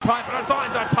Type, and it's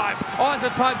Isotype.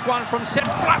 Isotype's one from set.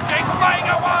 Flushing.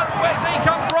 Vega one. Where's he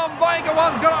come from? Vega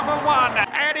one's got up and won.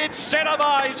 And it's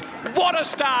Cinemaze. What a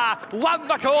star. Won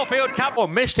the Caulfield Cup. Or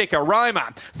Mystic Aroma.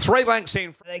 3 lengths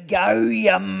in. There go,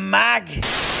 you mug.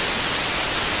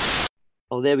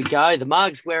 Oh, there we go. The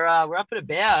mugs. We're up and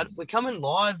about. We're coming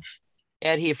live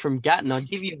out here from Gatton. I'd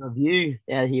give you a review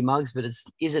out here, mugs, but it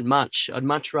isn't much. I'd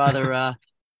much rather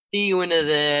see you into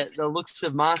the looks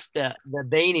of Master, the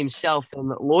Bean himself,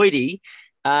 and Lloydie.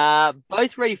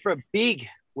 Both ready for a big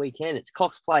weekend. It's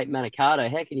Cox Plate Manikato.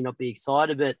 How can you not be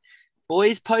excited? But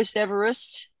boys, post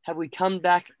Everest, have we come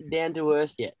back down to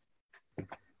earth yet?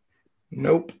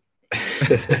 Nope.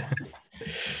 I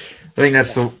think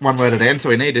that's the one-worded answer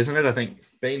we need, isn't it? I think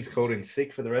Bean's called in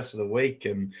sick for the rest of the week,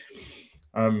 and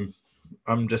I'm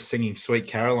just singing Sweet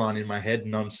Caroline in my head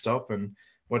non-stop and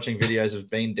watching videos of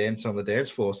Bean dance on the dance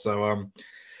floor. So,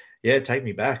 yeah, take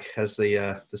me back, as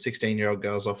the 16-year-old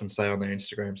girls often say on their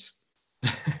Instagrams.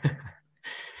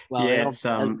 Well, yeah,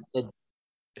 sorry,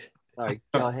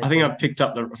 go ahead. I think I've picked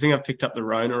up the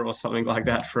Rona or something like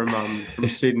that from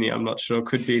Sydney. I'm not sure.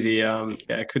 Could be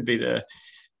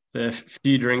the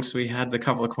few drinks we had, the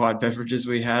couple of quiet beverages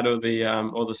we had, or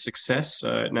the success.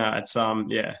 So no, it's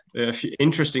a few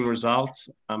interesting results.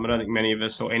 I don't think many of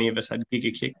us or any of us had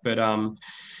bigger kick, but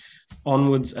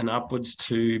onwards and upwards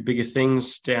to bigger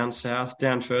things down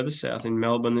further south in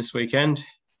Melbourne this weekend.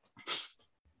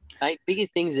 Mate, bigger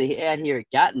things are out here at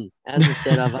Gatton. As I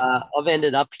said, I've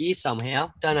ended up here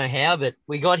somehow. Don't know how, but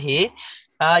we got here.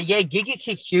 Giga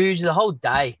Kick huge. The whole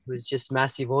day was just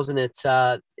massive, wasn't it?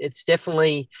 It's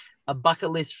definitely a bucket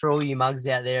list for all you mugs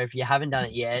out there. If you haven't done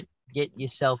it yet, get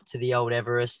yourself to the old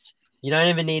Everest. You don't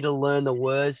even need to learn the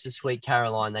words to Sweet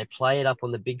Caroline. They play it up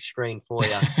on the big screen for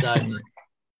you. So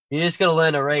you just got to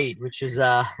learn to read, which is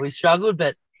we struggled,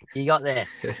 but you got there.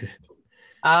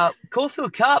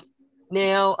 Caulfield Cup.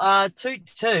 Now, toot,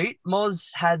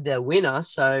 Moz had the winner,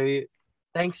 so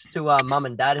thanks to mum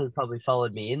and dad who probably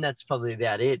followed me in. That's probably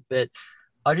about it. But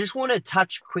I just want to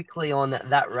touch quickly on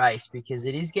that race because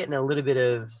it is getting a little bit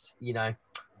of,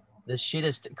 the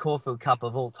shittest Caulfield Cup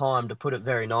of all time, to put it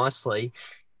very nicely.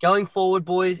 Going forward,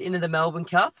 boys, into the Melbourne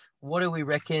Cup, what do we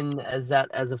reckon as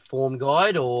a form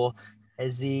guide, or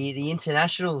as the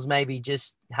internationals maybe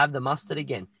just have the mustard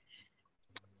again?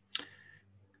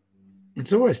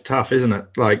 It's always tough, isn't it?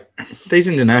 Like, these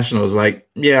internationals, I've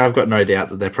got no doubt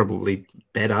that they're probably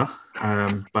better.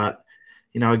 But,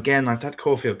 again, like that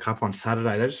Caulfield Cup on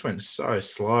Saturday, they just went so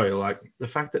slow. Like, the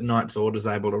fact that Knight's Order's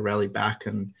able to rally back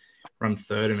and run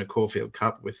third in a Caulfield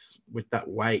Cup with that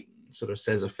weight sort of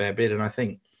says a fair bit. And I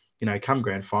think, come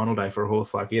grand final day for a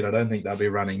horse like it, I don't think they'll be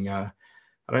running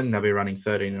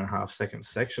 13 and a half second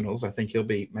sectionals. I think he'll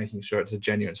be making sure it's a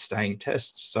genuine staying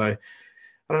test. So,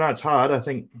 I don't know, it's hard. I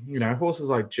think, horses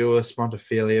like Jewess,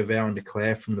 Montefilia, Vow and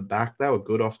Declare from the back, they were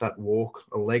good off that walk.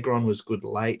 Allegron was good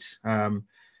late.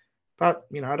 But,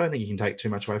 I don't think you can take too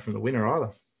much away from the winner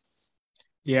either.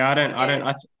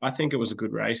 Yeah, I think it was a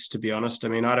good race, to be honest. I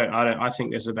mean, I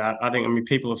think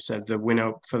people have said the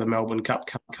winner for the Melbourne Cup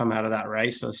come out of that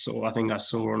race. I saw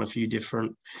on a few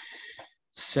different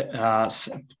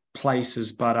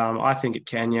places, but I think it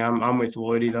can. Yeah, I'm with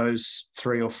Lloydie. Those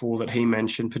 3 or 4 that he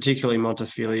mentioned, particularly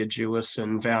Montefilia, Jewess,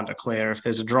 and Vow and Declare. If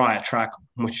there's a drier track,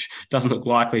 which doesn't look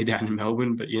likely down in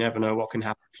Melbourne, but you never know what can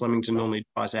happen. Flemington normally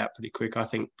dries out pretty quick. I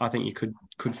think you could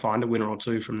find a winner or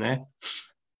two from there.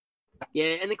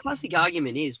 Yeah, and the classic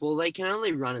argument is, well, they can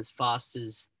only run as fast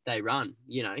as they run,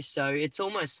 so it's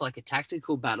almost like a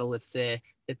tactical battle if they're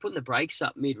putting the brakes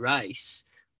up mid-race.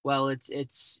 Well, it's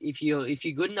if you're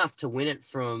good enough to win it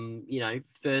from,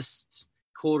 first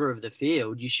quarter of the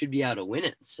field, you should be able to win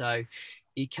it. So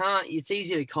you can't, it's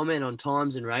easy to comment on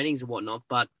times and ratings and whatnot,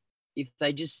 but if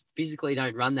they just physically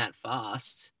don't run that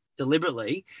fast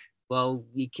deliberately, well,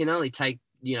 you can only take,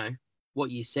 what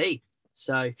you see.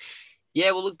 So,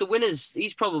 yeah, well, look, the winner's,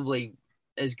 he's probably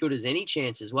as good as any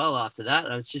chance as well after that.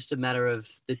 It's just a matter of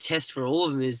the test for all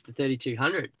of them is the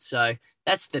 3,200. So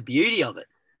that's the beauty of it.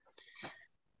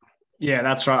 Yeah,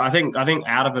 that's right. I think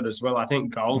out of it as well. I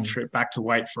think Gold Trip back to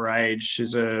weight for age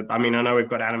is I know we've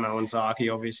got Animo and Zaki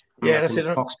obviously. Yeah, that's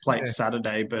it. Cox Plate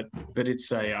Saturday, but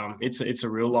it's a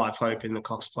real life hope in the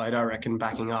Cox Plate, I reckon,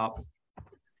 backing up.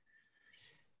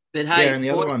 But hey, and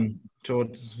the other one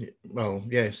towards the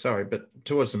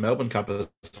Melbourne Cup as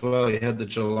well. You had the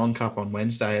Geelong Cup on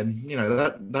Wednesday, and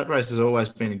that race has always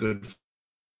been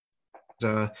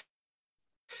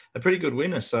a pretty good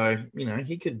winner. So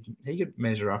he could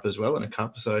measure up as well in a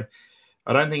cup. So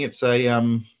I don't think it's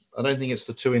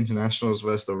the 2 internationals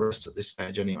versus the rest at this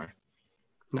stage anyway.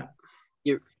 No.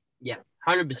 Yeah,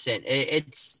 100%.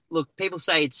 It's look, people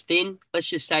say it's thin. Let's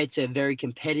just say it's a very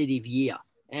competitive year.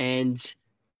 And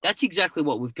that's exactly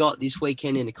what we've got this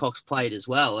weekend in the Cox Plate as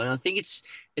well. And I think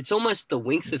it's almost the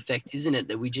Winx effect, isn't it?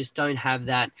 That we just don't have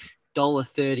that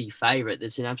 $1.30 favourite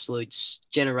that's an absolute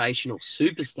generational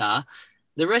superstar.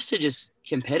 The rest are just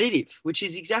competitive, which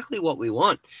is exactly what we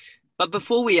want. But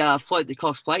before we float the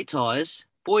Cox Plate tyres,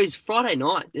 boys, Friday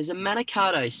night, there's a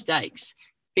Manikato Stakes.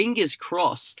 Fingers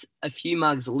crossed a few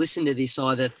mugs listen to this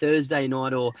either Thursday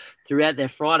night or throughout their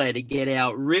Friday to get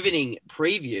our riveting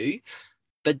preview.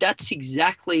 But that's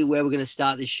exactly where we're going to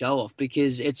start this show off,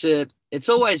 because it's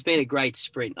always been a great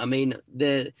sprint. I mean,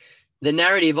 the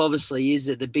narrative obviously is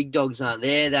that the big dogs aren't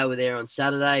there. They were there on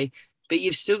Saturday, but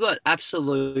you've still got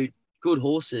absolute good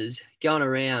horses going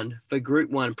around for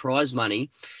Group 1 prize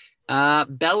money.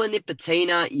 Bella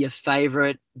Nipotina, your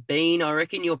favourite. Bean, I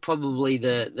reckon you're probably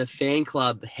the fan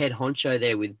club head honcho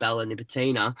there with Bella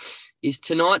Nipotina. Is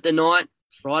tonight the night,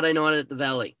 Friday night at the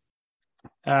Valley?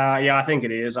 Yeah, I think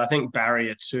it is. I think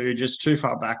Barrier too, just too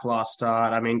far back last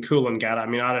start. I mean, Coolangatta, I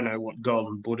mean, I don't know what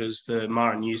Golden Buddhas, the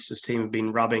Myron Eustace team have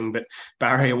been rubbing, but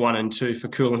Barrier 1 and 2 for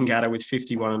Coolangatta with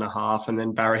 51.5, and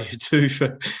then Barrier 2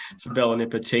 for Bella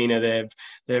Nipotina.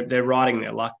 They're riding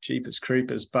their luck, Jeepers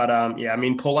Creepers. But yeah, I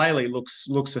mean, Paul Ailey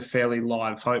looks a fairly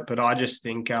live hope, but I just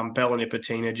think Bella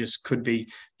Nipotina just could be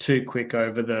too quick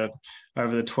over the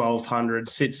 1200,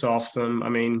 sits off them. I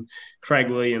mean,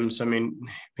 Craig Williams, I mean,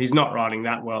 he's not riding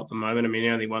that well at the moment. I mean, he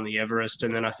only won the Everest,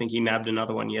 and then I think he nabbed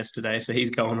another one yesterday, so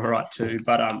he's going all right too.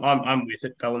 But I'm with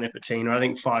it, Bella Nipotina. I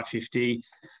think 550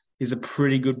 is a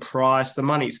pretty good price. The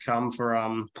money's come for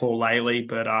Paul Ailey,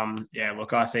 but yeah,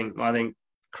 look, I think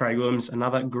Craig Williams,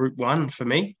 another Group 1 for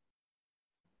me.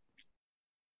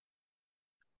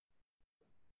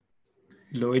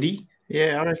 Lloydie?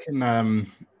 Yeah, I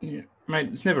reckon, mate,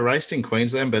 it's never raced in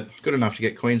Queensland, but good enough to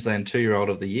get Queensland 2-year-old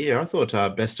of the year. I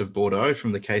thought Best of Bordeaux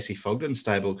from the Casey Fogden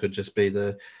stable could just be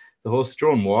the horse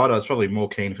drawn wide. I was probably more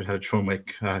keen if it had drawn where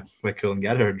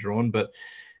Coolangatta had drawn, but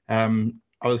I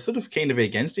was sort of keen to be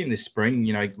against him this spring,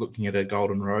 you know, looking at a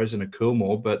Golden Rose and a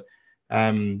Coolmore, but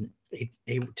he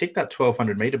ticked that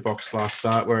 1,200 metre box last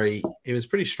start where he was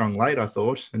pretty strong late, I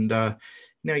thought, and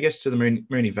you know, he gets to the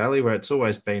Moonee Valley where it's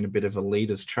always been a bit of a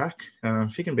leader's track.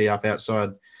 If he can be up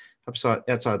outside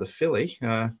the filly,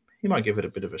 he might give it a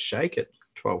bit of a shake at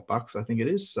 $12, I think it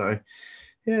is. So,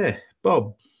 yeah,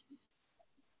 Bob,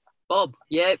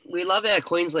 yeah, we love our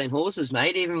Queensland horses,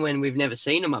 mate, even when we've never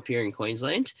seen them up here in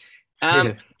Queensland.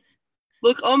 Yeah.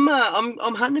 Look, I'm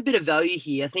hunting a bit of value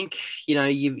here. I think, you know,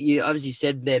 you obviously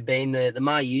said there being the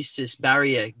Mar Eustace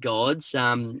barrier gods.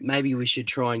 Maybe we should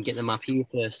try and get them up here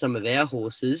for some of our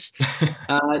horses.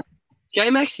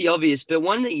 J-Mac's the obvious, but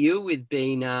one that you with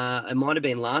been, it might have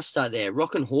been last start there,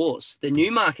 Rockin' Horse, the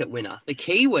Newmarket winner, the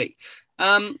Kiwi.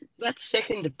 That's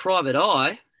second to Private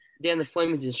Eye down the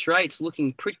Flemington Straights,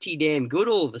 looking pretty damn good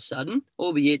all of a sudden,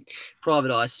 albeit Private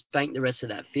Eye spanked the rest of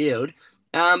that field.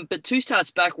 But 2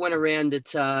 starts back, went around at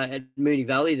Moonee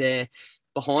Valley there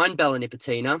behind Bella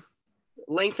Nipotina.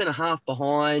 Length and a half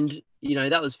behind, you know,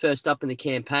 that was first up in the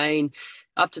campaign,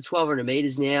 up to 1,200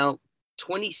 metres now.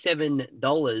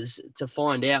 $27 to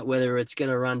find out whether it's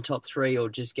going to run top 3 or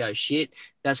just go shit.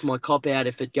 That's my cop out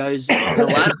if it goes the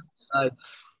ladder. So,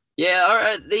 yeah, all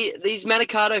right. These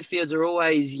Manikato fields are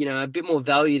always, you know, a bit more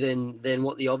value than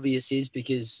what the obvious is,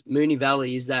 because Moonee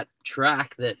Valley is that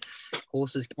track that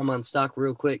horses come unstuck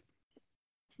real quick.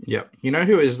 Yeah. You know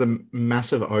who is the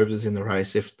massive overs in the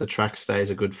race if the track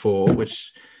stays a good 4,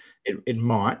 which it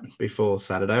might before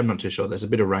Saturday. I'm not too sure. There's a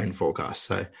bit of rain forecast,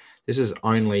 so this is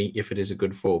only if it is a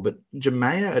good 4. But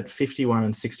Jamea at $51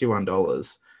 and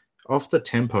 $61 off the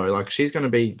tempo, like she's going to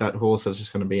be that horse that's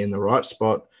just going to be in the right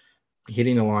spot,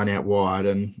 hitting the line out wide.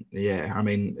 And yeah, I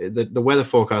mean, the weather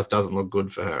forecast doesn't look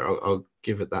good for her. I'll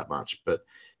give it that much. But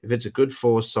if it's a good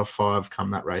 4, soft 5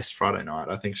 come that race Friday night,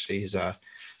 I think she's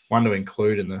one to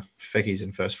include in the Feckies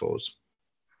and first 4s.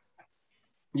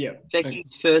 Yeah.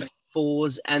 Feckies, first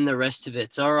 4s and the rest of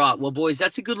it. All right. Well, boys,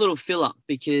 that's a good little fill up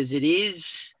because it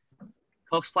is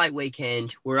Cox Plate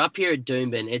weekend. We're up here at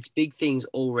Doomben. It's big things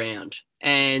all round.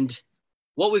 And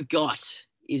what we've got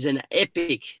is an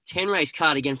epic 10-race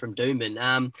card again from Doomben.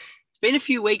 It's been a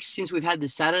few weeks since we've had the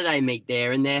Saturday meet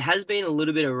there, and there has been a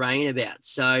little bit of rain about.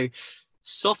 So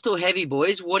soft or heavy,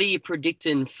 boys, what are you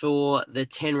predicting for the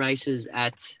 10 races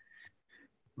at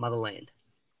Motherland?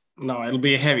 No, it'll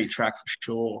be a heavy track for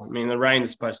sure. I mean, the rain's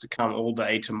supposed to come all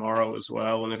day tomorrow as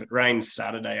well. And if it rains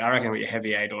Saturday, I reckon it'll be a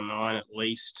heavy 8 or 9 at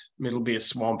least. It'll be a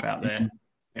swamp out there.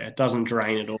 Yeah, it doesn't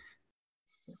drain at all.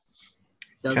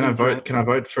 Can I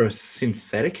vote for a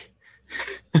synthetic?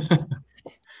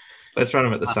 Let's run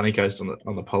them at the sunny coast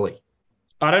on the poly.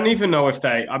 I don't even know if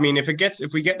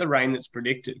we get the rain that's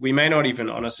predicted, we may not even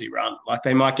honestly run. Like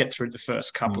they might get through the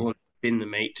first couple and bin the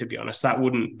meet, to be honest. That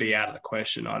wouldn't be out of the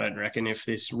question. I don't reckon if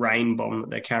this rain bomb that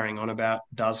they're carrying on about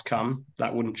does come,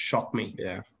 that wouldn't shock me.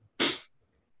 Yeah.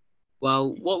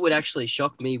 Well, what would actually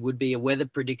shock me would be a weather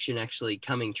prediction actually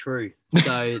coming true.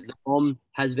 So the bomb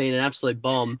has been an absolute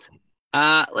bomb.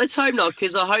 Let's hope not,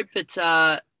 because I hope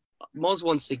that Moz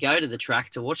wants to go to the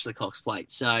track to watch the Cox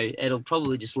Plate. So it'll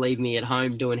probably just leave me at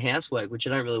home doing housework, which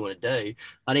I don't really want to do.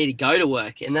 I need to go to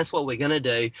work, and that's what we're going to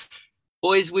do.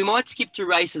 Boys, we might skip to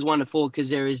races 1 to 4 because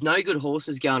there is no good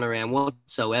horses going around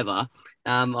whatsoever.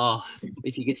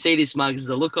 If you could see this, Mugs,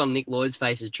 the look on Nick Lloyd's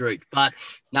face is drooped. But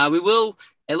no, we will.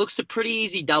 It looks a pretty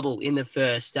easy double in the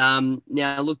first.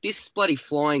 Now, look, this bloody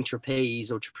flying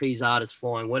trapeze or trapeze artist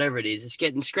flying, whatever it is, it's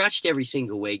getting scratched every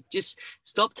single week. Just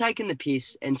stop taking the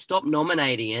piss and stop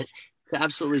nominating it to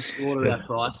absolutely slaughter our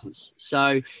prices.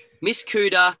 So, Miss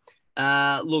Cuda,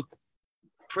 look,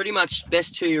 pretty much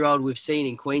best 2-year-old we've seen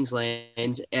in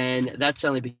Queensland, and that's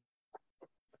only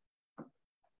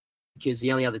because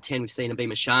the only other 10 we've seen have been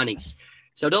Mashani's.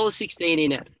 So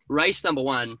 $1.16 in race number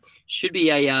 1 should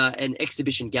be an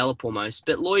exhibition gallop almost.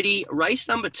 But Lloydie, race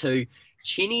number 2,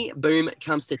 Chinny Boom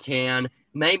comes to town.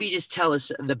 Maybe just tell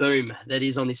us the boom that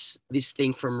is on this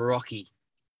thing from Rocky.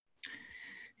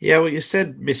 Yeah, well, you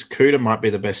said Miss Cuda might be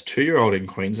the best 2-year-old in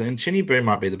Queensland. Chinny Boom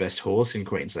might be the best horse in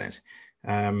Queensland.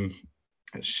 Rocky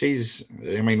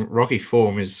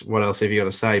form is what else have you got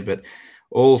to say? But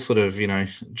all sort of,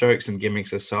 jokes and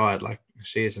gimmicks aside, like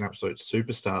she is an absolute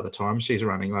superstar at the time. She's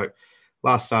running like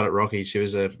last start at Rocky. She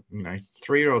was a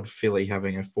 3-year-old filly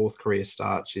having a 4th career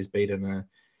start. She's beaten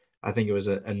I think it was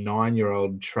a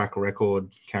 9-year-old track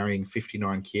record carrying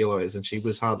 59 kilos, and she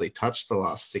was hardly touched the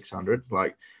last 600.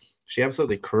 Like she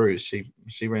absolutely cruised. She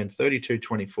ran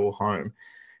 32.24 home.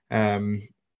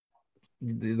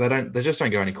 They just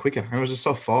don't go any quicker. And it was a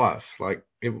soft 5. Like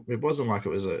it wasn't like it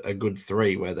was a good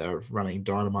 3 where they were running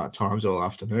dynamite times all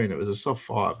afternoon. It was a soft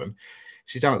 5, and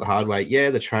she's done it the hard way. Yeah,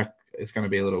 the track is going to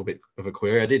be a little bit of a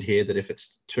query. I did hear that if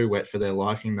it's too wet for their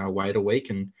liking, they'll wait a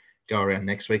week and go around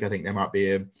next week. I think there might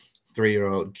be a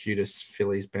 3-year-old cutest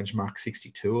fillies benchmark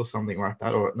 62 or something like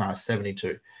that, or no,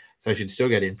 72. So she'd still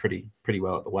get in pretty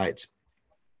well at the weights.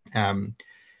 What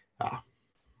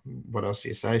else do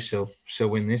you say? She'll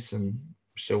win this, and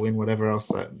she'll win whatever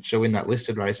else. She'll win that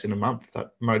listed race in a month,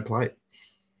 that Mode Plate.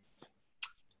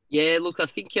 Yeah, look, I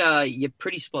think you're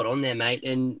pretty spot on there, mate.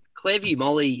 And Clairview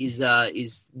Molly is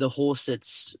the horse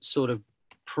that's sort of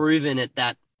proven at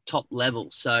that top level.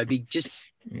 So it'd be just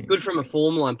good from a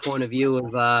form line point of view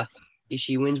of if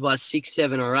she wins by 6,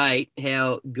 7, or 8,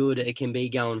 how good it can be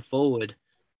going forward.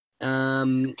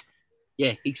 Exciting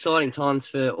times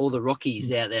for all the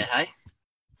Rockies out there, hey?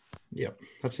 Yep,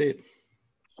 that's it.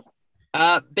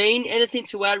 Bean, anything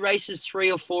to add? Races 3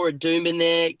 or 4 at Doomben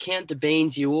there. Count to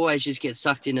Beans, you always just get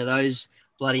sucked into those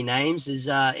bloody names. Is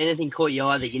anything caught your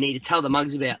eye that you need to tell the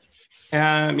Mugs about?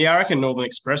 I reckon Northern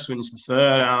Express wins the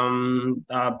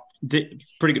 3rd.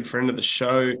 Pretty good friend of the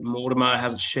show, Mortimer,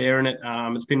 has a share in it.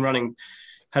 It's been running,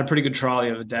 had a pretty good trial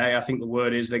the other day. I think the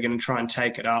word is they're going to try and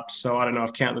take it up. So I don't know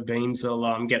if Count the Beans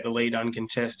will get the lead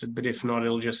uncontested, but if not,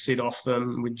 it'll just sit off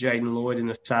them with Jaden Lloyd in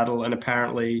the saddle. And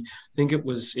apparently, I think it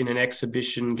was in an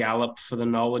exhibition gallop for the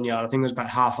Nolan Yard. I think it was about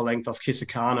half a length off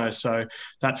Kisakano. So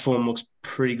that form looks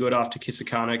pretty good after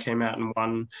Kisakano came out and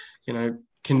won,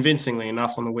 convincingly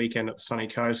enough on the weekend at the Sunny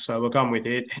Coast. So look, I'm with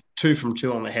it. 2 from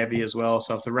 2 on the heavy as well.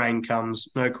 So if the rain comes,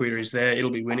 no queries there. It'll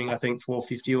be winning, I think,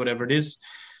 450 or whatever it is.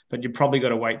 But you've probably got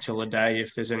to wait till a day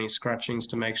if there's any scratchings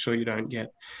to make sure you don't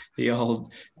get the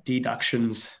old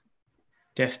deductions,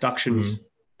 death ductions.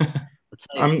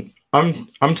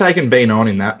 I'm taking Bean on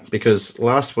in that, because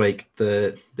last week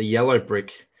the yellow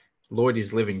brick, Lloyd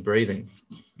is living, breathing,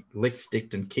 licked,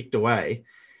 dicked, and kicked away,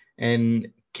 and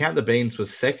Count the Beans was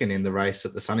 2nd in the race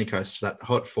at the Sunny Coast, that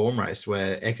hot form race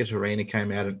where Ekaterina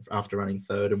came out after running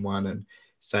 3rd and won, and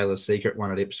Sailor's Secret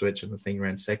won at Ipswich, and the thing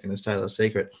ran 2nd as Sailor's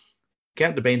Secret.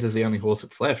 Count the Beans is the only horse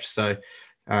that's left. So,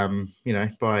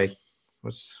 by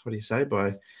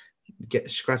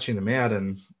scratching them out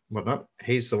and whatnot,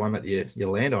 he's the one that you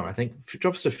land on. I think if it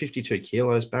drops to 52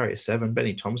 kilos, barrier 7,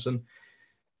 Benny Thompson,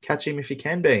 catch him if you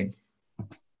can, Bean.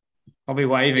 I'll be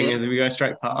waving as we go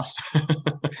straight past.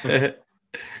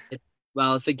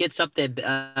 Well, if it gets up there,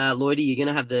 Lloydie, you're going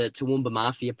to have the Toowoomba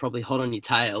Mafia probably hot on your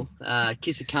tail.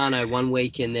 Kisakano 1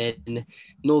 week and then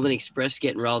Northern Express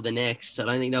getting rolled the next. So I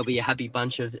don't think there'll be a happy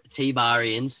bunch of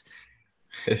T-Barians.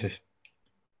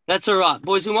 That's all right.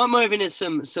 Boys, we might move into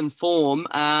some form.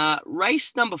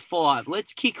 Race number 5.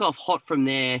 Let's kick off hot from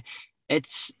there.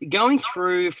 It's going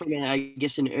through from, I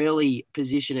guess, an early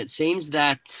position. It seems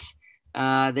that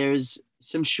there's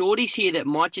some shorties here that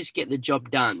might just get the job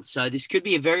done. So this could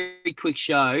be a very quick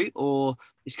show, or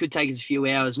this could take us a few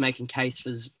hours making case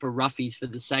for roughies for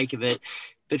the sake of it.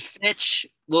 But Fetch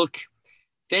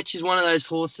is one of those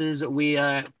horses that we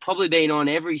probably been on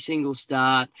every single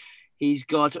start. He's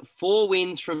got 4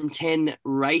 wins from 10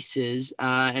 races,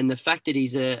 and the fact that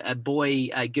he's a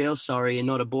girl, and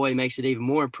not a boy makes it even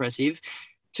more impressive.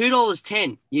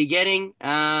 $2.10 you're getting.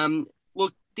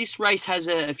 Look, this race has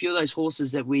a few of those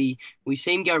horses that we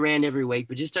seem go around every week,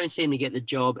 but just don't seem to get the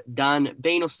job done.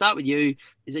 Bean, I'll start with you.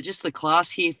 Is it just the class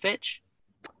here, Fetch?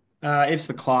 It's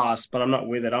the class, but I'm not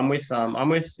with it. I'm with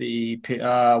the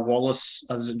Wallace.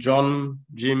 Is it John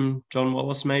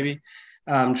Wallace maybe?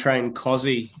 Trained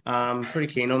Cozzy.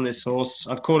 Pretty keen on this horse.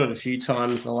 I've caught it a few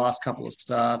times the last couple of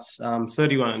starts.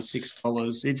 31 and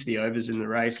 $6. It's the overs in the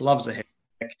race. Loves a heck.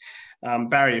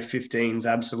 Barrier 15 is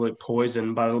absolute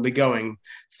poison, but it'll be going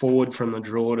forward from the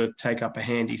draw to take up a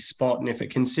handy spot. And if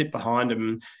it can sit behind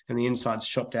him and the inside's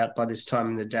chopped out by this time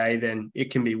in the day, then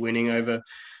it can be winning over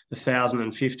the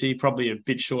 1,050. Probably a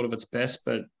bit short of its best,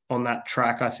 but on that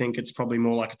track, I think it's probably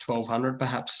more like a 1,200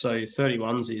 perhaps. So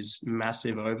 31s is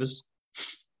massive overs.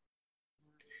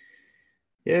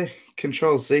 Yeah,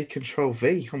 Control Z, Control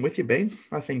V. I'm with you, Bean.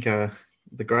 I think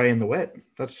the grey and the wet.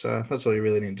 That's all you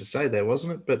really need to say there,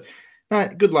 wasn't it? But no,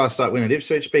 good last start win at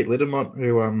Ipswich. Beat Liddermont,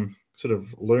 who sort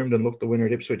of loomed and looked the winner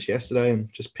at Ipswich yesterday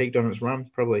and just peaked on its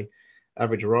run. Probably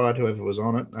average ride, whoever was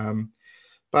on it.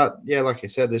 But yeah, like you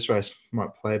said, this race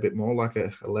might play a bit more like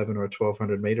a 11 or a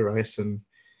 1,200 metre race. And,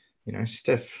 you know,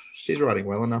 Steph, she's riding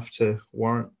well enough to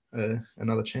warrant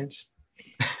another chance.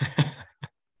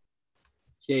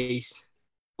 Jeez.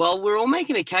 Well, we're all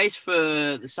making a case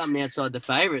for something outside the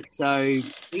favourite. So,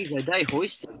 geez, O'Day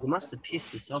hoisted. He must have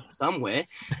pissed us off somewhere.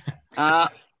 I'm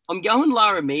going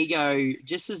Laramigo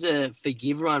just as a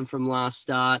forgive run from last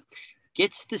start.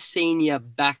 Gets the senior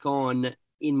back on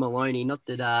in Maloney. Not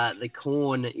that the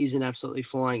corn isn't absolutely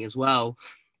flying as well.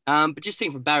 But just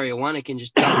think for barrier 1, it can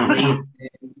just jump in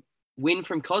and win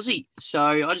from Cozzy. So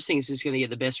I just think it's just going to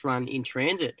get the best run in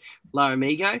transit.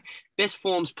 Laramigo. Best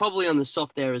form's probably on the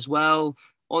soft there as well.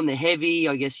 On the heavy,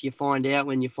 I guess you find out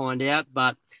when you find out.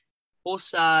 But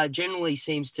horse generally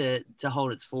seems to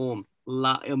hold its form.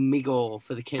 Laramigo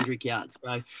for the Kendrick Yard.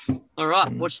 So, all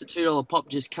right, watch the $2 pop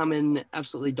just come and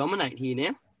absolutely dominate here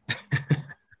now.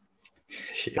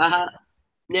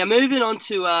 Now moving on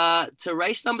to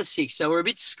race number 6. So we're a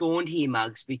bit scorned here,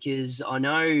 Muggs, because I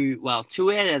know, well,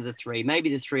 2 out of the 3, maybe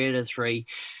the 3 out of the 3.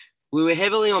 We were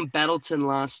heavily on Battleton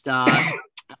last start.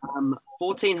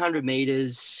 1,400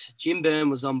 metres. Jim Byrne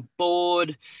was on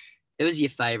board. It was your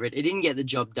favourite. It didn't get the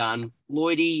job done.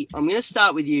 Lloydie, I'm going to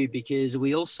start with you because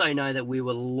we also know that we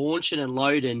were launching and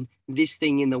loading this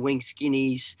thing in the wing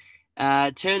skinnies.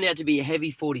 Turned out to be a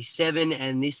heavy 47,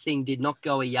 and this thing did not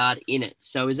go a yard in it.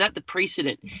 So is that the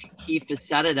precedent here for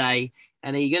Saturday?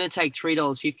 And are you going to take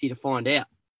 $3.50 to find out?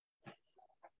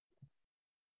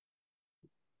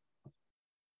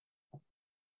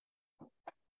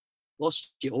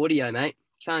 Lost your audio, mate.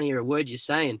 Can't hear a word you're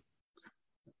saying.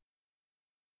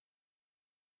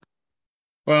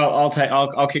 Well,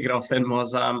 I'll kick it off then,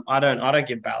 Moz. I don't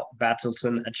give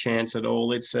Battleton a chance at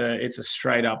all. It's a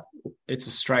straight up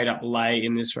lay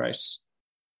in this race.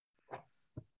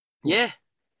 Yeah,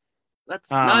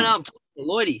 that's no. I'm talking to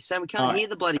Lloydie, saying we can't hear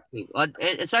the bloody thing.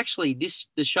 It's actually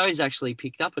the show's actually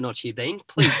picked up a notch here, Bean.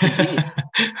 Please continue.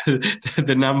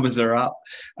 The numbers are up.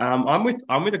 I'm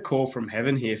with a call from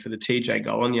heaven here for the TJ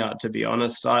Gollan yard. To be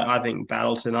honest, I think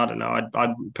Battleton. I don't know.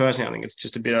 I personally think it's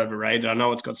just a bit overrated. I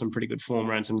know it's got some pretty good form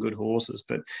around some good horses,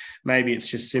 but maybe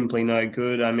it's just simply no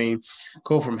good. I mean,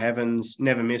 call from heaven's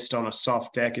never missed on a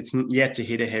soft deck. It's yet to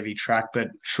hit a heavy track, but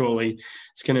surely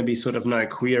it's going to be sort of no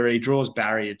query. Draws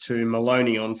barrier 2.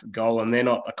 Maloney on for Gollan. They're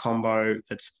not a combo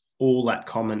that's all that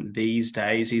common these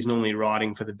days. He's normally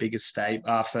riding for the biggest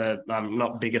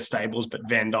not bigger stables, but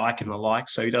Van Dyke and the like.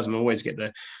 So he doesn't always get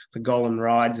the Gollan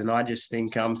rides. And I just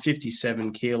think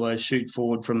 57 kilos, shoot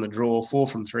forward from the draw, 4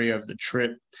 from 3 over the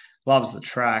trip. Loves the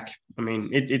track. I mean,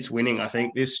 it's winning. I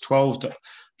think this 12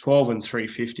 and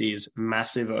 350 is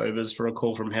massive overs for a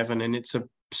call from heaven, and it's a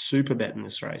super bet in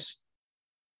this race.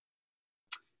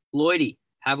 Lloydie,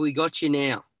 have we got you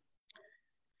now?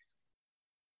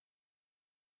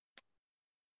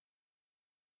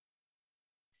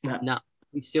 No,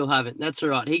 we still haven't. That's all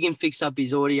right. He can fix up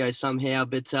his audio somehow.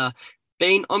 But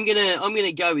Bean, I'm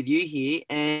gonna go with you here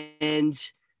and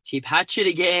tip Hatchet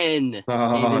again.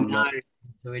 Even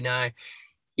though we know.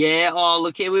 Yeah. Oh,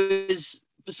 look, it was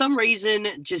for some reason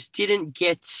just didn't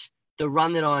get the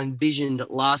run that I envisioned at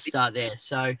last start there.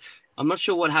 So I'm not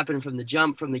sure what happened from the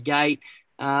jump, from the gate.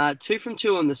 2 from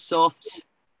 2 on the soft,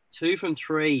 2 from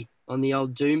 3 on the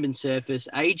old Doomben surface.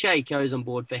 AJ goes on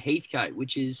board for Heathcote,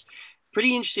 which is a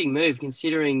pretty interesting move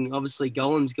considering obviously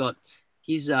Golan's got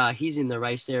he's in the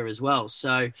race there as well.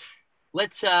 So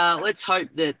let's hope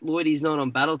that Lloydie's not on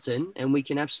Battleton and we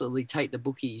can absolutely take the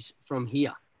bookies from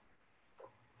here.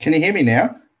 Can you hear me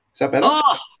now? Is that better?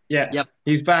 Oh, Yeah. Yep.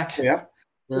 He's back. Yeah.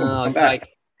 oh I'm great. back.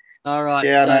 All right.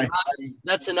 Yeah, so I know.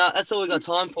 that's enough. That's all we got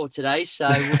time for today. So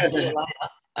we'll see you later.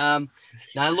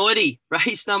 Now, Lloydie,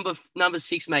 race number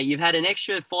 6, mate. You've had an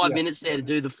extra 5 minutes there to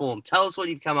do the form. Tell us what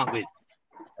you've come up with.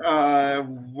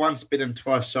 Once bitten,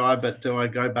 twice shy, but do I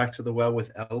go back to the well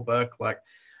with Elberg? Like,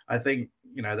 I think,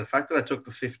 the fact that I took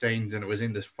the 15s and it was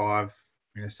into 5,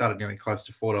 started nearly close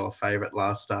to $4 favourite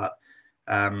last start.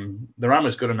 The run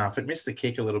was good enough. It missed the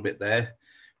kick a little bit there,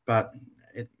 but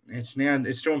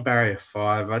it's drawn barrier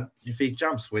 5. If he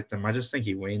jumps with them, I just think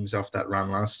he wins off that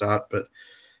run last start. But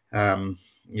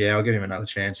I'll give him another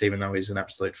chance, even though he's an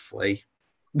absolute flea.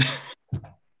 That's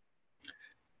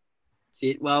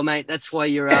it. Well, mate, that's why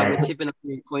we're tipping up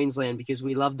in Queensland, because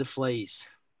we love the fleas.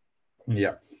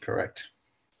 Yeah, correct.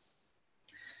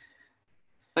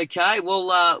 Okay,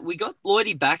 well, we got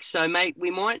Lloydie back, so mate,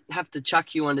 we might have to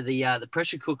chuck you under the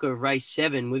pressure cooker of race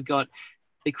 7. We've got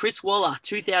the Chris Waller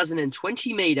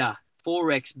 2020 meter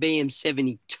 4X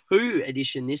BM72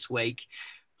 edition this week.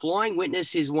 Flying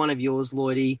Witness is one of yours,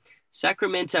 Lloydie.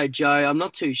 Sacramento Joe, I'm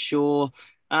not too sure,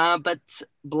 but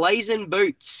Blazing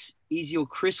Boots is your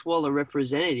Chris Waller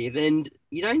representative, and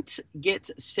you don't get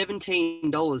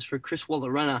 $17 for a Chris Waller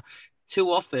runner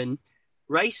too often.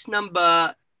 Race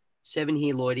number 7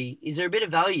 here, Lloydie. Is there a bit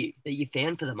of value that you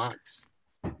found for the Mugs?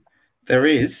 There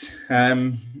is.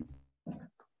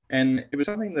 And it was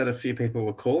something that a few people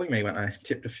were calling me when I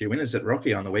tipped a few winners at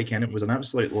Rocky on the weekend. It was an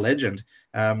absolute legend.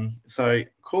 So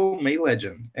call me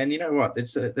legend. And you know what?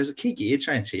 There's a key gear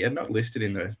change here, not listed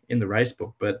in the race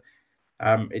book, but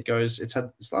it's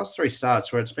had its last 3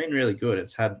 starts where it's been really good.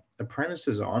 It's had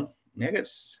apprentices on. Now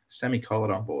gets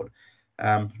semi-collared on board.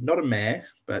 Not a mare,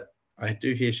 but I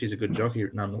do hear she's a good jockey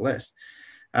nonetheless.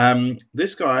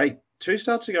 This guy, 2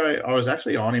 starts ago, I was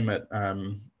actually on him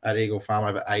at Eagle Farm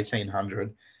over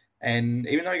 1,800. And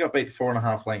even though he got beat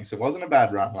 4.5 lengths, it wasn't a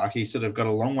bad run. Like, he sort of got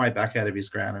a long way back out of his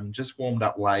ground and just warmed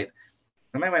up late.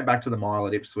 And they went back to the mile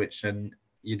at Ipswich, and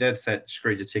you dead set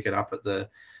screwed your ticket up at the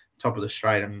top of the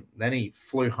straight. And then he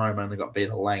flew home and only got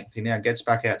beat a length. He now gets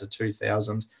back out to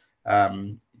 2,000.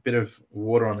 Bit of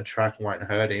water on the track won't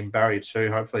hurt him. Barrier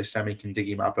 2, hopefully Sammy can dig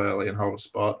him up early and hold a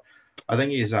spot. I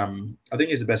think he's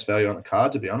the best value on the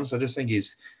card, to be honest. I just think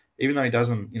even though he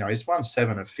doesn't, he's won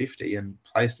 7 of 50 and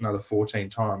placed another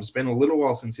 14 times. It's been a little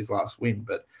while since his last win,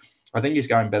 but I think he's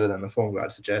going better than the form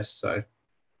guide suggests. So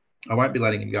I won't be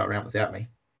letting him go around without me.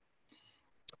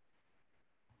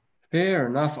 Fair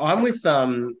enough. I'm with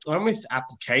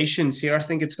applications here. I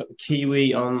think it's got the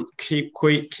Kiwi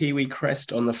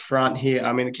crest on the front here.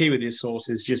 I mean, the key with this horse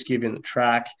is just giving the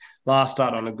track. Last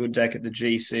start on a good deck at the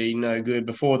GC, no good.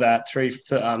 Before that,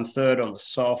 third on the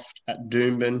soft at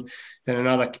Doomben. Then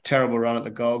another terrible run at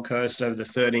the Gold Coast over the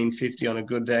 1350 on a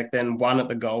good deck. Then one at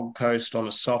the Gold Coast on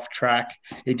a soft track.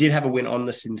 He did have a win on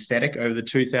the synthetic over the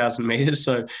 2,000 meters.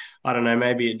 So I don't know,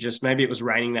 maybe it was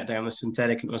raining that day on the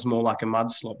synthetic and it was more like a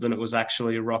mud slop than it was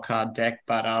actually a rock hard deck.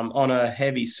 But on a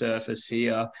heavy surface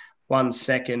here, 1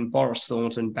 second, Boris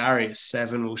Thornton, barrier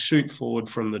 7, will shoot forward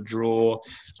from the draw.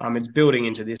 It's building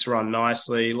into this run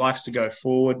nicely, likes to go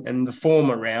forward, and the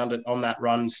form around it on that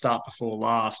run, start before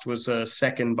last, was a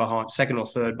second or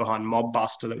third behind Mob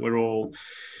Buster that we're all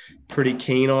pretty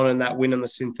keen on, and that win on the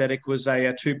synthetic was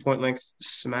a 2-point length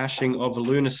smashing of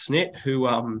Luna Snit, who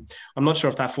I'm not sure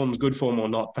if that form's good form or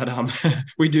not, but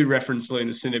we do reference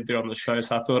Luna Snit a bit on the show,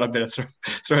 so I thought I'd better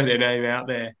throw their name out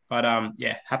there. But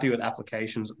happy with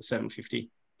applications at the 750.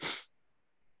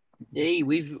 Yeah,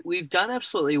 we've done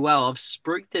absolutely well. I've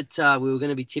spruiked that we were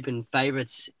going to be tipping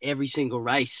favourites every single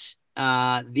race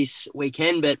this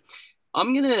weekend, but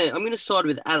I'm gonna side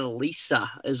with Adalisa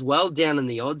as well, down in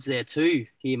the odds there too,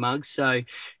 here, Muggs. So,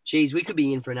 geez, we could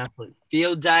be in for an absolute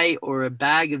field day or a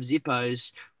bag of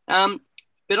Zippos. But I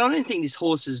don't think this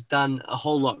horse has done a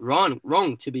whole lot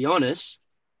wrong, to be honest.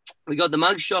 We got the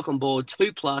Muggs Shock on board,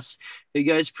 2+, who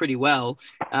goes pretty well.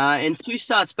 And 2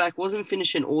 starts back, wasn't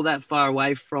finishing all that far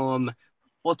away from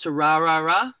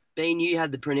Otarara. Bean, you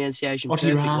had the pronunciation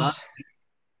perfect last week.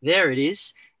 There it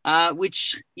is.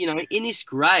 Which, in this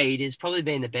grade has probably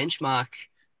been the benchmark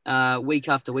week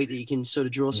after week that you can sort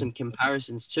of draw some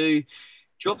comparisons to.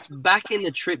 dropped back in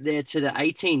the trip there to the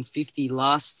 1850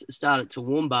 last start at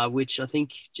Toowoomba, which I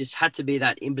think just had to be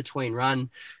that in-between run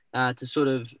to sort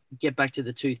of get back to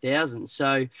the 2000s.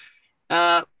 So,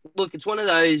 look, it's one of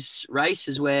those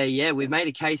races where, yeah, we've made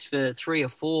a case for 3 or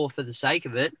 4 for the sake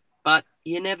of it, but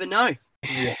you never know.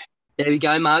 Yeah. There we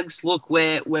go, Mugs. Look,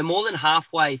 we're more than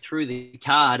halfway through the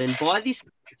card, and by this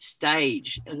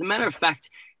stage, as a matter of fact,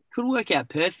 it could work out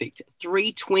perfect.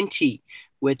 3:20,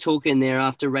 we're talking there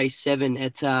after race 7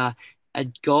 at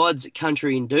God's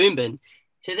Country in Doomben,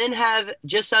 to then have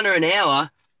just under an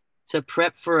hour to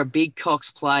prep for a big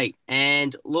Cox Plate.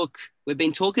 And look, we've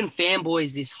been talking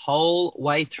fanboys this whole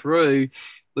way through.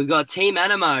 We've got Team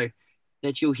Animo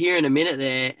that you'll hear in a minute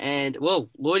there, and well,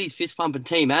 Lloydie's fist pumping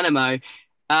Team Animo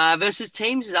versus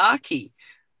Team Zaki.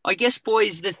 I guess,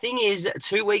 boys, the thing is,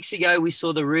 2 weeks ago, we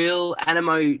saw the real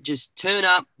Animo just turn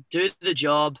up, do the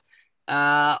job.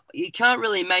 You can't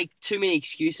really make too many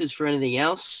excuses for anything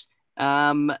else.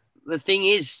 The thing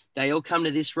is, they all come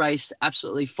to this race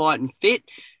absolutely fighting fit.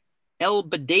 El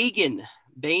Badigan,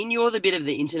 Bean, you're the bit of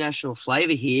the international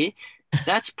flavour here.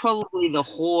 That's probably the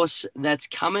horse that's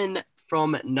coming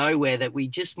from nowhere that we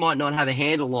just might not have a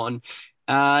handle on.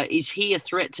 Is he a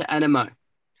threat to Animo?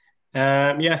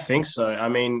 Yeah, I think so. I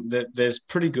mean, there's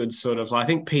pretty good sort of. I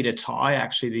think Peter Ty,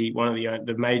 actually, one of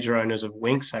the major owners of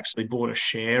Winx, actually bought a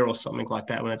share or something like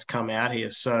that when it's come out here.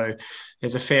 So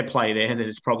there's a fair play there that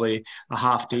it's probably a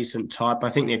half decent type. I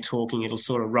think they're talking it'll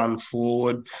sort of run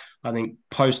forward. I think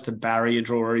post the barrier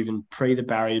draw or even pre the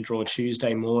barrier draw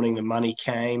Tuesday morning, the money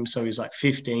came. So he's like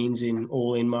 15s in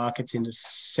all in markets into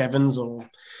 7s or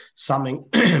something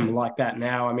like that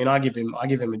now. I mean, I give him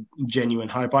a genuine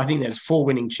hope. I think there's 4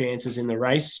 winning chances in the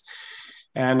race.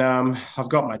 And I've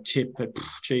got my tip, but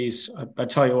geez, I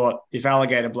tell you what, if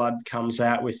Alligator Blood comes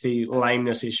out with the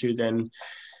lameness issue, then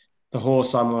the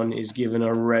horse I'm on is given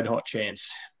a red hot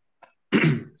chance.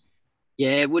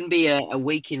 Yeah, it wouldn't be a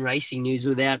week in racing news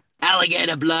without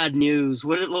Alligator Blood news,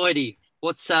 would it, Lloydie?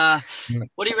 What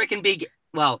do you reckon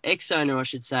ex-owner, I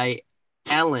should say,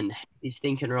 Alan is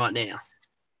thinking right now?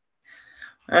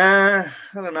 I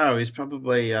don't know. He's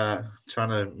probably trying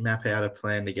to map out a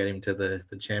plan to get him to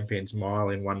the Champions Mile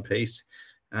in one piece.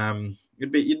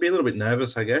 You'd be a little bit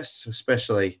nervous, I guess,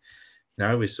 especially,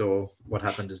 we saw what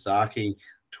happened to Zaki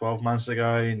 12 months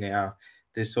ago. Now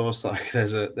this horse, like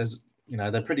there's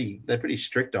they're pretty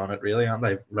strict on it, really, aren't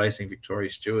they? Racing Victoria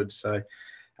Stewards, so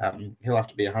he'll have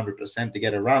to be 100% to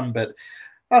get a run. But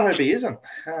I hope he isn't.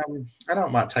 I know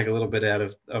it might take a little bit out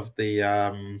of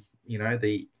the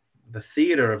the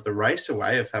theatre of the race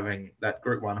away of having that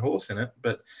Group 1 horse in it,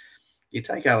 but you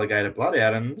take Alligator Blood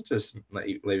out and just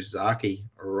leave Zaki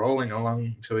rolling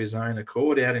along to his own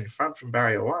accord out in front from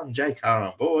barrier 1. Jay Carr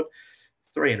on board,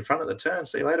 3 in front of the turn.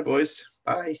 See you later, boys.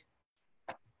 Bye.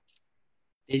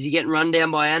 Is he getting run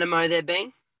down by Animo there,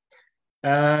 Ben?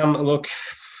 Look,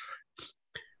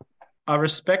 I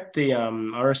respect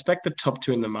the top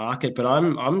 2 in the market, but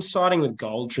I'm siding with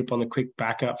Gold Trip on the quick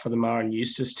backup for the Maren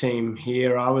Eustace team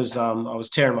here. I was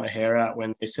tearing my hair out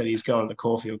when they said he's going to the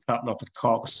Caulfield Cup, not the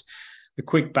Cox. The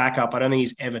quick backup, I don't think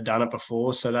he's ever done it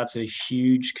before, so that's a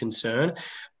huge concern.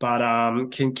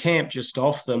 But can camp just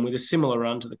off them with a similar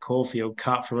run to the Caulfield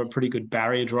Cup from a pretty good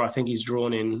barrier draw. I think he's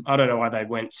drawn in, I don't know why they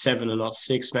went 7 and not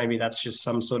 6. Maybe that's just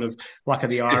some sort of luck of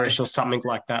the Irish or something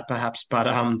like that, perhaps. But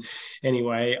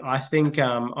anyway, I think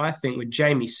with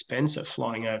Jamie Spencer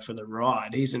flying over the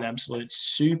ride, he's an absolute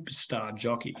superstar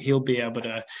jockey. He'll be able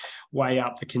to weigh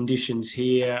up the conditions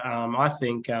here. I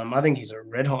think he's a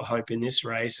red hot hope in this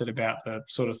race at about the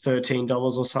sort of $13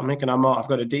 or something. And I've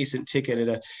got a decent ticket at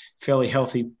a fairly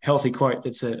healthy quote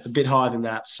that's a bit higher than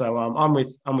that. So I'm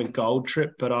with Gold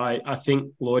Trip, but I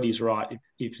think Lloydie's right.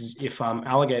 If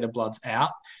Alligator Blood's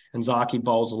out and Zaki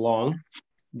bowls along,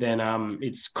 then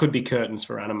it could be curtains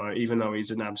for Animo, even though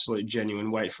he's an absolute genuine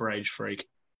weight for age freak.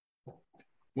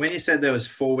 When you said there was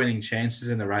 4 winning chances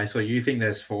in the race, or you think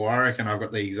there's 4, I reckon I've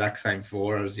got the exact same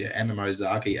 4 as Animo,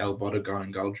 Zaki, El Bodegon,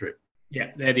 and Gold Trip.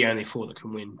 Yeah, they're the only 4 that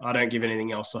can win. I don't give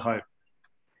anything else a hope.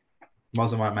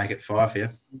 Mozza might make it 5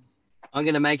 here. I'm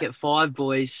going to make it 5,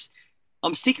 boys.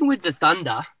 I'm sticking with the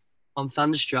Thunder. I'm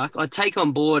thunderstruck. I take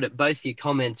on board both your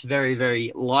comments very,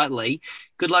 very lightly.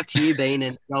 Good luck to you, Bean,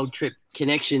 and Gold Trip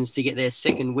Connections to get their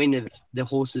second win of the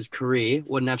horse's career.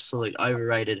 What an absolute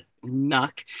overrated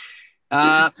muck.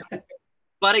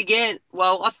 But again,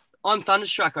 I'm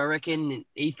thunderstruck. I reckon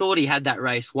he thought he had that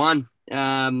race won.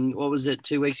 What was it,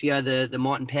 2 weeks ago, the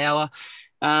Might and Power?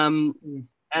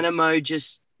 Animo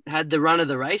just had the run of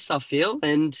the race, I feel.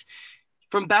 And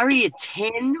from barrier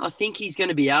 10, I think he's going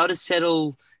to be able to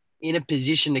settle in a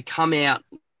position to come out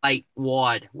late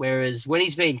wide. Whereas when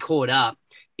he's been caught up,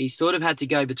 he sort of had to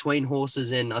go between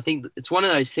horses, and I think it's one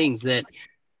of those things that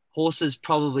horses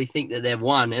probably think that they've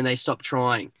won and they stop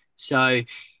trying. So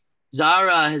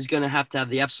Zara is going to have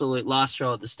the absolute last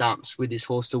throw at the stumps with this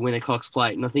horse to win a Cox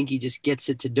Plate, and I think he just gets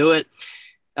it to do it.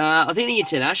 I think the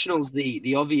International's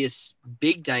the obvious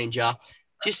big danger.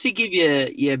 Just to give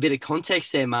you a bit of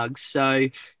context there, Muggs. So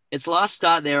its last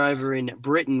start there over in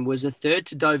Britain was a third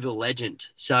to Deauville Legend.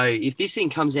 So if this thing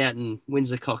comes out and wins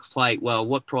the Cox Plate, well,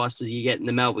 what price does you get in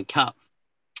the Melbourne Cup?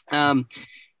 And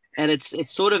it's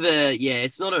sort of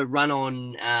it's not a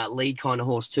run-on lead kind of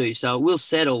horse too, so it will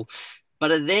settle.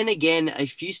 But then again, a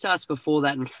few starts before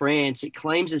that in France, it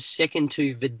claims a second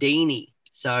to Verdini.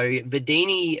 So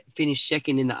Verdini finished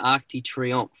second in the Arc de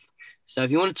Triomphe. So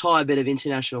if you want to tie a bit of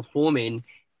international form in,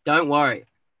 don't worry.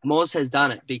 Moz has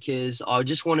done it, because I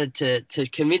just wanted to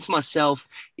convince myself,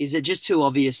 is it just too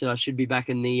obvious that I should be back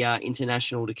in the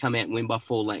international to come out and win by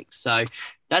 4 lengths? So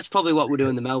that's probably what we'll do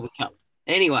in the Melbourne Cup.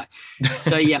 Anyway,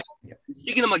 so yeah, I'm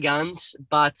sticking to my guns,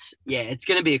 but yeah, it's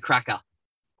going to be a cracker.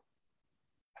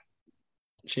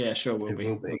 Yeah, sure will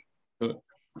be.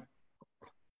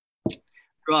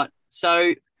 Right,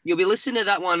 so you'll be listening to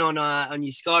that one on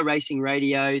your Sky Racing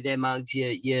Radio, their Mugs,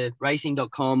 your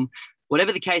racing.com,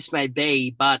 whatever the case may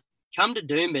be. But come to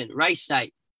Doomben, race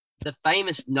 8, the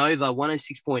famous Nova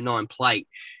 106.9 plate.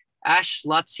 Ash,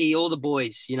 Lutzy, all the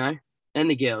boys, and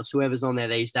the girls, whoever's on there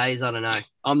these days. I don't know.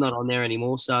 I'm not on there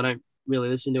anymore, so I don't really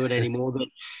listen to it anymore.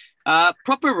 But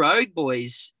Proper Rogue,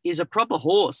 boys, is a proper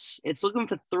horse. It's looking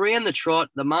for 3 on the trot.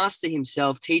 The master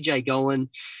himself, TJ Golan.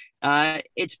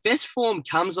 Its best form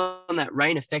comes on that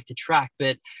rain affected track,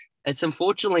 but it's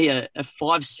unfortunately a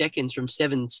 5 seconds from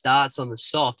 7 starts on the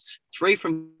softs, 3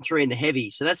 from 3 in the heavy.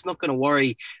 So that's not going to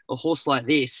worry a horse like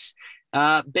this.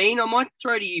 Bean, I might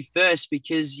throw to you first,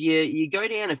 because you go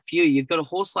down a few. You've got a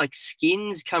horse like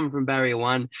Skins coming from barrier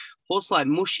 1, horse like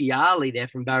Mushiali there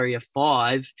from barrier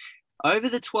 5. Over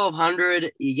the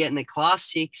 1200, you're getting the class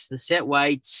 6, the set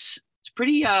weights. It's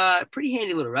pretty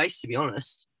handy little race, to be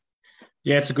honest.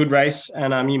 Yeah, it's a good race,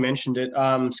 and you mentioned it.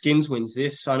 Skins wins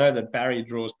this. I know that barrier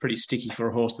draw is pretty sticky for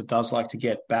a horse that does like to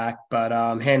get back, but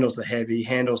handles the heavy,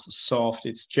 handles the soft.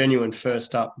 It's genuine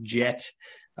first up jet.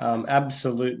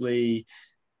 Absolutely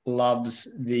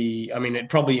loves it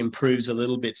probably improves a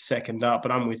little bit second up,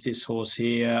 but I'm with this horse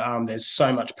here. There's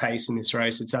so much pace in this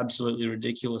race. It's absolutely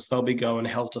ridiculous. They'll be going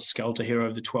helter-skelter here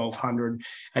over the 1200.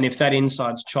 And if that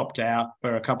inside's chopped out,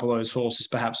 where a couple of those horses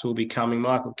perhaps will be coming,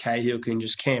 Michael Cahill can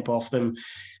just camp off them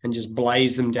and just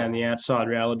blaze them down the outside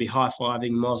rail. It'll be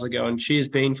high-fiving Mozago. And cheers,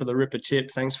 Bean, for the ripper tip.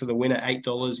 Thanks for the winner,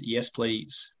 $8. Yes,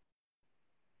 please.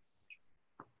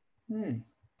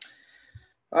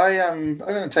 I'm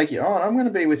going to take you on. I'm going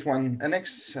to be with an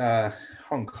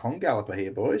ex-Hong Kong galloper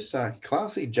here, boys.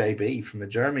 Classy JB from the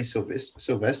Jeremy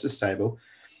Sylvester stable.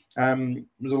 It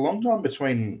was a long time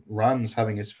between runs,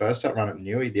 having his first up run at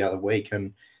Newey the other week,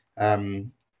 and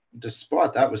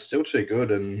despite that, was still too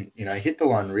good, and hit the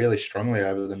line really strongly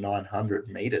over the 900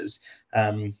 meters.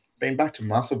 Been back to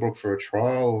Muswellbrook for a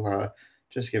trial,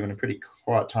 just given a pretty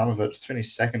quiet time of it. Just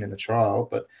finished second in the trial,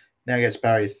 but now gets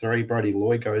barrier 3. Brody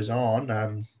Lloyd goes on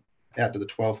out to the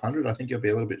 1200. I think he'll be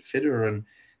a little bit fitter, and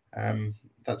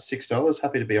that's $6.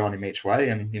 Happy to be on him each way,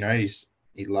 and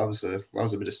he loves a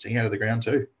bit of sting out of the ground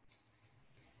too.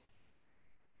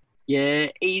 Yeah,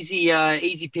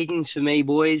 easy pickings for me,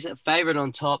 boys. Favorite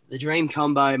on top, the Dream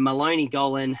Combo, Maloney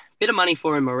Golan. Bit of money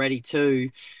for him already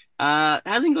too.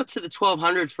 Hasn't got to the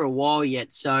 1200 for a while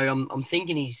yet, so I'm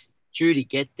thinking he's due to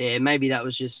get there. Maybe that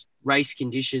was just race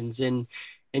conditions, and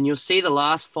you'll see the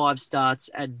last 5 starts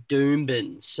at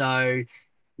Doomben. So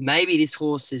maybe this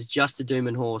horse is just a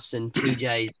Doomben horse, and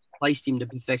TJ placed him to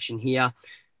perfection here.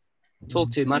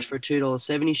 Talk too much for a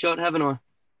 $2.70 shot, haven't I?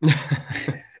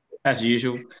 As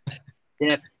usual.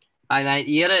 Yep. Hey, mate,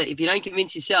 if you don't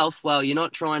convince yourself, well, you're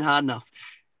not trying hard enough.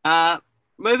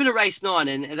 Moving to race 9,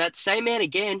 and that same man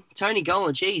again, Tony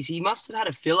Golan. Geez, he must have had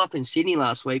a fill-up in Sydney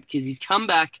last week, because he's come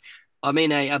back –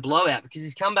 a blowout, because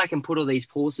he's come back and put all these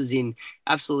horses in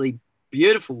absolutely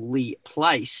beautifully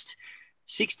placed.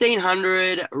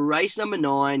 1600, race number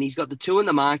 9. He's got the 2 in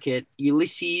the market,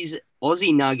 Ulysses,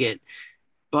 Aussie Nugget.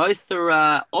 Both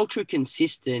are ultra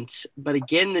consistent, but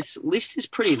again, this list is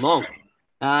pretty long.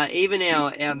 Even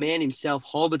our man himself,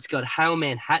 Holbert's got Hale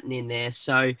Manhattan in there.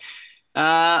 So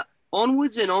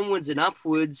onwards and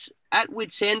upwards. At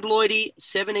Whitsand, Lloydie,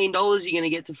 $17 you're going to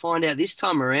get to find out this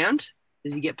time around.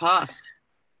 Does he get past?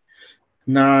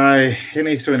 No, he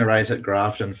needs to win a race at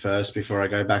Grafton first before I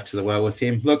go back to the well with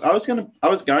him. Look, I was going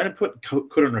to put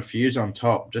Couldn't Refuse on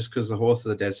top just because the horse is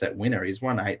a dead set winner. He's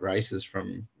won 8 races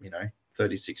from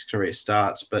 36 career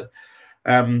starts, but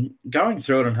Going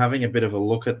through it and having a bit of a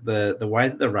look at the way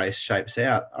that the race shapes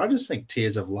out, I just think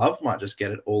Tears of Love might just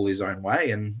get it all his own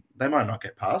way, and they might not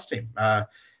get past him.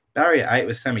 Barrier 8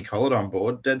 with Sammy Collard on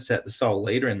board, dead set the sole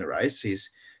leader in the race. He's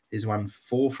won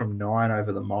 4 from 9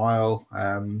 over the mile.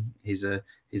 He's a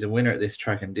winner at this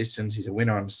track and distance. He's a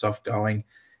winner on soft going.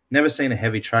 Never seen a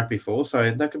heavy track before,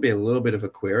 so that could be a little bit of a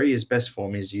query. His best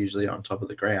form is usually on top of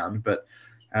the ground, but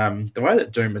the way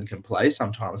that Doomben can play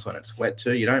sometimes when it's wet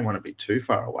too, you don't want to be too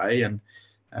far away. And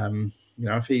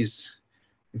if he's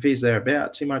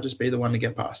thereabouts, he might just be the one to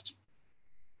get past.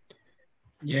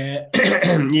 Yeah,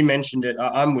 you mentioned it.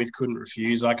 I'm with Couldn't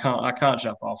Refuse. I can't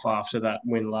jump off after that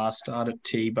win last start at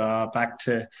T-Bar, back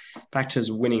to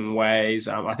his winning ways.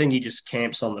 I think he just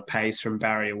camps on the pace from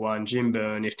Barrier 1. Jim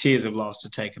Byrne, if Tears of Love's to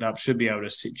take it up, should be able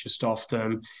to sit just off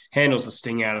them, handles the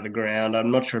sting out of the ground. I'm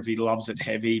not sure if he loves it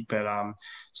heavy, but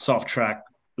soft track,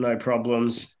 no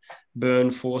problems.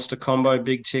 Byrne forced a combo,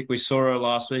 big tick. We saw her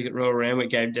last week at Royal Randwick,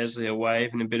 gave Desley a wave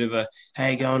and a bit of a,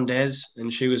 hey, go on, Des.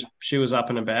 And she was up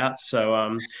and about.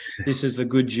 So this is the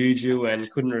good juju,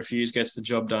 and Couldn't Refuse gets the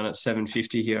job done at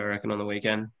 750 here, I reckon, on the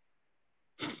weekend.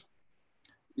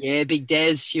 Yeah, Big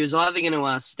Des. She was either going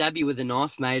to stab you with a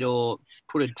knife, mate, or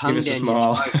put a tongue Give us a down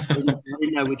smile. your throat. I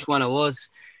didn't know which one it was.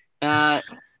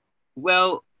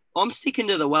 Well, I'm sticking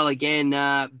to the well again.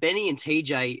 Benny and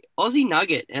TJ, Aussie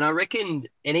Nugget, and I reckon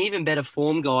an even better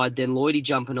form guide than Lloydie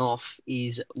jumping off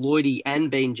is Lloydie and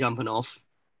Bean jumping off,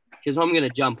 because I'm going to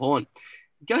jump on.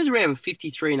 It goes around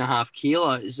 53.5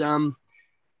 kilos.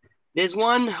 There's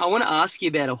one, I want to ask you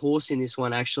about a horse in this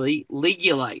one, actually.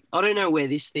 Ligulate. I don't know where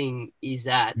this thing is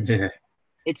at. Yeah.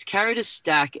 It's carried a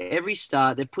stack every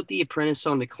start. They put the apprentice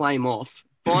on to claim off.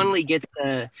 Finally gets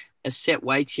a set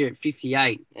weights here at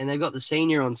 58, and they've got the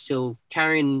senior on still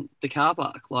carrying the car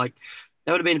park. Like,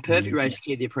 that would have been a perfect race to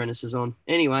keep the apprentices on.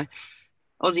 Anyway,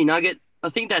 Aussie Nugget, I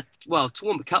think that,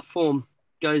 Toowoomba Cup form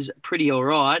goes pretty all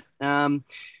right. And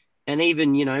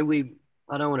even, I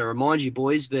don't want to remind you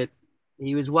boys, but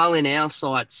he was well in our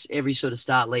sights every sort of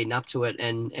start leading up to it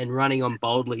and running on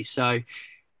boldly. So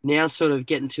now sort of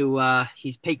getting to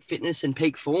his peak fitness and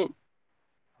peak form.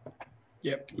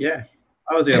 Yep. Yeah.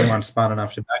 I was the only one smart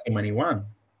enough to back him when he won,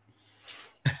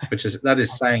 that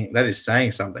is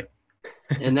saying something.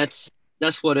 And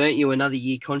that's what earned you another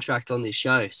year contract on this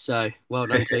show. So well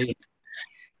done to you.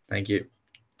 Thank you.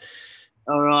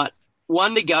 All right,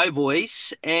 one to go,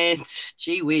 boys. And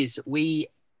gee whiz, we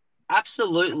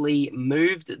absolutely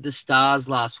moved the stars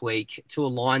last week to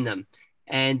align them.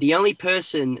 And the only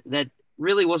person that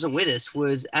really wasn't with us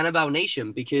was Annabelle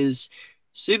Neesham, because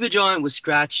Supergiant was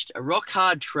scratched, a rock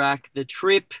hard track, the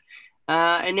trip,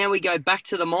 and now we go back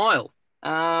to the mile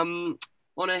on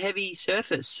a heavy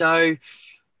surface. So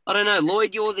I don't know,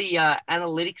 Lloyd, you're the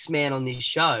analytics man on this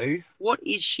show. What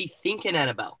is she thinking,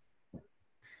 Annabelle?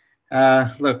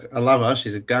 Look, I love her.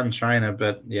 She's a gun trainer,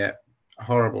 but yeah, a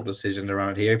horrible decision to run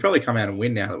it here. He'd probably come out and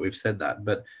win now that we've said that,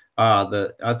 but I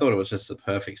thought it was just the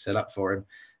perfect setup for him.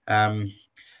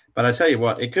 But I tell you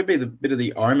what, it could be the bit of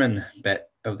the omen bet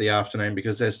of the afternoon,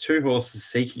 because there's two horses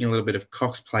seeking a little bit of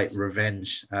Cox Plate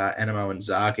revenge, Animo and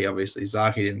Zaki. Obviously,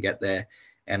 Zaki didn't get there.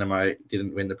 Animo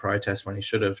didn't win the protest when he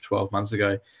should have 12 months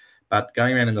ago. But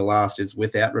going around in the last is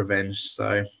without revenge.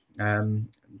 So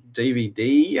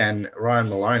DVD and Ryan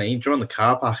Maloney drawing the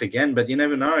car park again, but you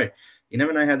never know. You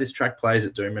never know how this track plays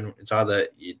at Doomben. It's either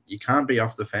you can't be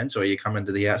off the fence or you come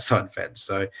into the outside fence.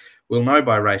 So we'll know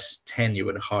by race 10, you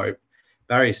would hope.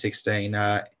 Barrier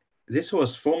 16, this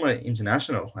horse, former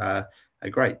international, a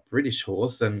great British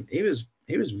horse, and he was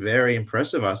very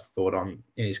impressive, I thought,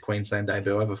 in his Queensland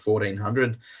debut, over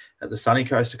 1,400 at the Sunny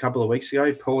Coast a couple of weeks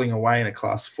ago, pulling away in a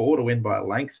Class 4 to win by a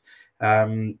length.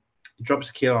 Drops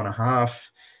a kilo and a half,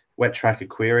 wet track a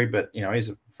query, but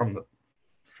he's from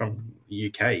the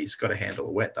UK. He's got to handle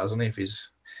the wet, doesn't he? If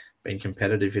he's been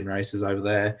competitive in races over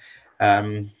there.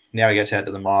 Now he gets out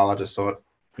to the mile. I just thought,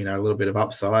 a little bit of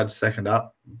upside, second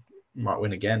up, might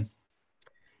win again.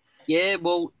 Yeah,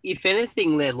 well, if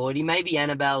anything there, Lloydie, maybe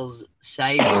Annabelle's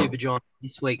saved Supergiant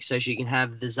this week so she can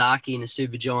have the Zaki and the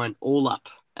Supergiant all up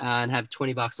and have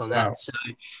 $20 on that. Wow. So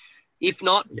if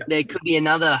not, There could be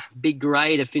another big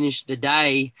grey to finish the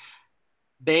day.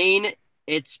 Bean,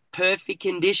 it's perfect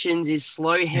conditions. Is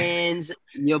Slow Hands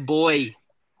your boy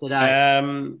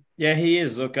today? Yeah, he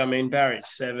is. Look, I mean, Barry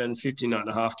 7,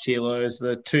 59.5 kilos.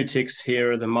 The two ticks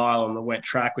here are the mile on the wet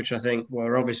track, which I think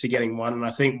we're obviously getting one, and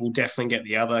I think we'll definitely get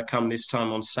the other come this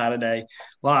time on Saturday.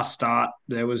 Last start,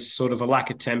 there was sort of a lack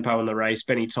of tempo in the race.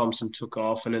 Benny Thompson took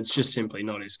off, and it's just simply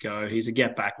not his go. He's a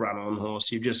get-back run-on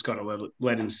horse. You've just got to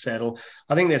let him settle.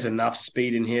 I think there's enough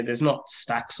speed in here. There's not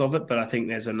stacks of it, but I think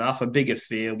there's enough. A bigger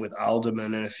field with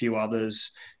Alderman and a few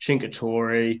others,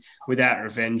 Chinkatori, Without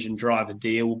Revenge and Driver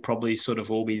Deal will probably sort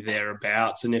of all be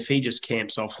thereabouts. And if he just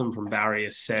camps off them from barrier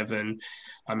 7,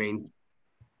 I mean,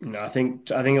 I think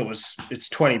it's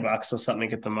 $20 or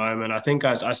something at the moment.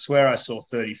 I swear I saw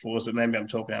 34s, but maybe I'm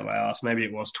talking out my ass. Maybe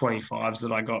it was 25s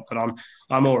that I got, but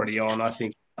I'm already on. I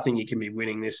think you can be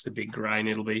winning this, the Big Grain.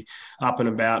 It'll be up and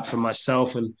about for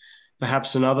myself and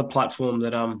perhaps another platform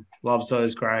that loves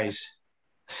those greys.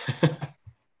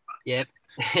 Yep,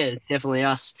 it's definitely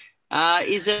us.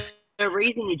 Is there a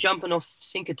reason you're jumping off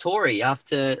Cincatori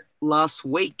after last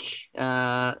week?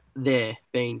 There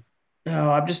being.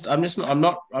 No, I'm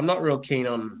not real keen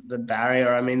on the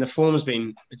barrier. I mean, the form's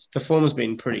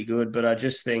been pretty good, but I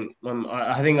just think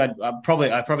I'd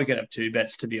probably get up 2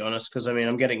 bets, to be honest, because I mean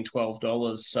I'm getting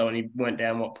 $12. So, and he went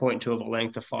down 0.2 of a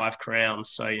length of 5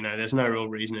 crowns. So there's no real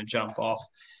reason to jump off.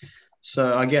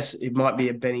 So I guess it might be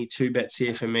a Benny 2 bets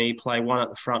here for me. Play one at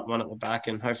the front, one at the back,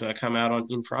 and hopefully I come out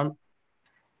in front.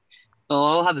 Well,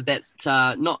 I'll have a bet,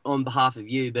 not on behalf of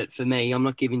you, but for me. I'm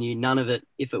not giving you none of it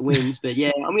if it wins. But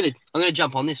yeah, I'm gonna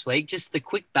jump on this week. Just the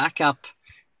quick backup,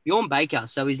 Bjorn Baker.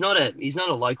 So he's not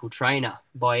a local trainer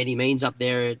by any means up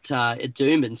there at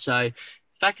Doomben. So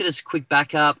the fact that it's a quick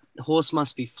backup, the horse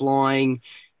must be flying.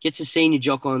 Gets a senior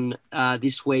jock on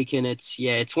this week, and it's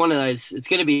one of those. It's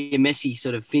going to be a messy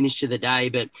sort of finish to the day,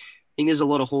 but I think there's a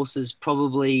lot of horses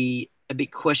probably a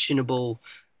bit questionable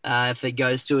if it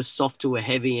goes to a soft to a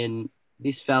heavy, and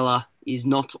this fella is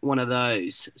not one of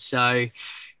those. So,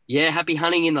 yeah, happy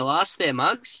hunting in the last there,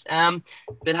 Mugs.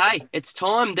 But, hey, it's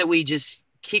time that we just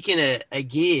kick in a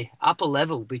gear, up a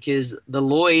level, because the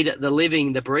Lloyd, the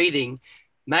living, the breathing,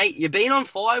 mate, you've been on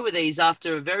fire with these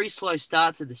after a very slow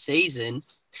start to the season.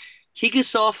 Kick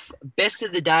us off, best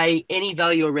of the day, any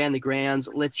value around the grounds.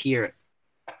 Let's hear it.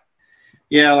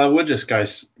 Yeah, I would just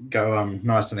go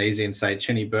nice and easy and say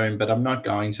Chinny Boom, but I'm not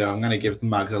going to. I'm going to give the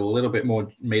Mugs a little bit more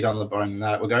meat on the bone than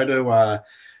that. We'll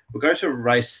go to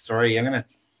race 3. I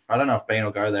don't know if Bean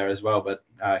will go there as well, but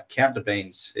Count de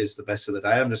Beans is the best of the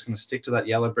day. I'm just going to stick to that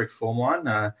yellow brick form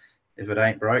line. If it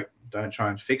ain't broke, don't try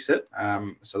and fix it.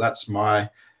 So that's my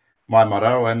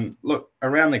motto. And look,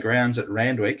 around the grounds at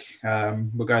Randwick,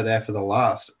 we'll go there for the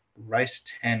last race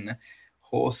 10.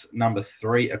 Horse number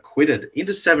 3, Acquitted,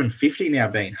 into 750 now,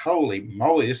 Bean. Holy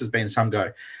moly, this has been some go.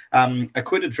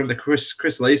 Acquitted from the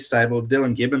Chris Lee stable.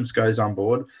 Dylan Gibbons goes on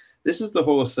board. This is the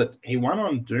horse that he won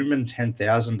on Doomben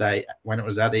 10,000 Day when it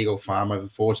was at Eagle Farm over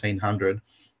 1,400.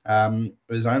 It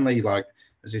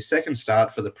was his second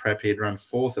start for the prep. He'd run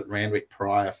 4th at Randwick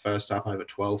prior, first up over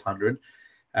 1,200.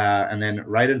 And then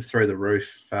rated through the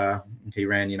roof. He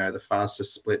ran, the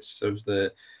fastest splits of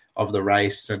the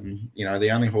race, and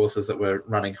the only horses that were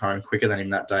running home quicker than him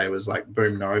that day was like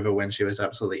Boom Nova when she was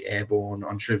absolutely airborne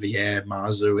on Triviere,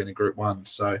 Marzu in a Group 1.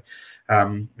 So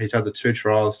he's had the 2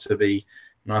 trials to be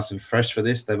nice and fresh for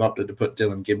this. They've opted to put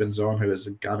Dylan Gibbons on, who is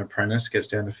a gun apprentice, gets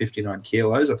down to 59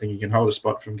 kilos. I think he can hold a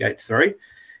spot from gate 3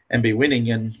 and be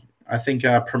winning. And I think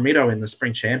Promito in the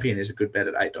Spring Champion is a good bet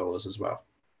at $8 as well.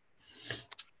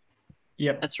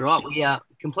 Yep, that's right. We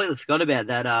completely forgot about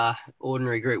that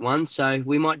ordinary Group 1, so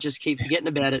we might just keep forgetting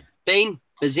about it. Bean,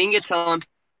 Bazinga time.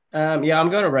 I'm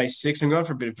going to race 6. I'm going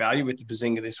for a bit of value with the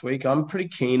Bazinga this week. I'm pretty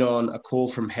keen on A Call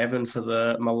from Heaven for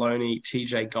the Maloney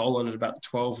TJ Golan at about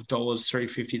 $12,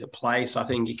 $3.50 the place. I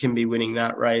think he can be winning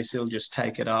that race. He'll just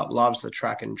take it up. Loves the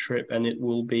track and trip, and it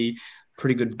will be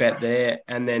pretty good bet there.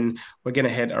 And then we're going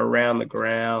to head around the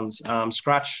grounds.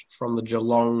 Scratch from the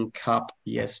Geelong Cup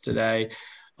yesterday.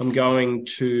 I'm going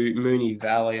to Moonee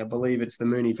Valley. I believe it's the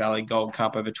Moonee Valley Gold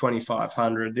Cup over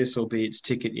 2,500. This will be its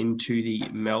ticket into the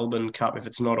Melbourne Cup if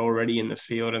it's not already in the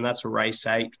field, and that's race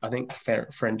 8. I think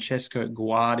Francesco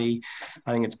Guardi.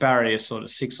 I think it's barrier sort of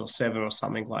 6 or 7 or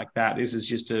something like that. This is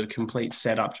just a complete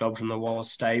setup job from the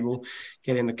Wallace stable.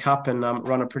 Get in the cup and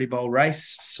run a pretty bold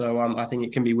race. So I think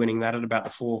it can be winning that at about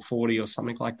the 440 or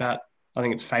something like that. I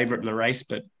think it's favourite in the race,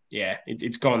 but yeah,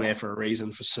 it's gone there for a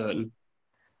reason for certain.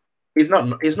 He's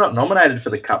not nominated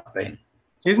for the Cup, Ben.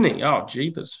 Isn't he? Oh,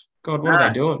 jeepers. God, what are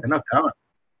they doing? They're not going.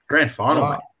 Grand final,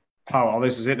 mate. Oh, well,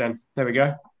 this is it then. There we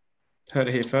go. Heard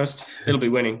it here first. It'll be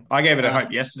winning. I gave it a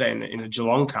hope yesterday in the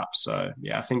Geelong Cup, so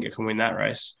yeah, I think it can win that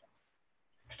race.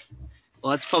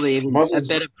 Well, that's probably even a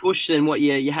better push than what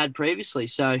you had previously.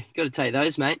 So got to take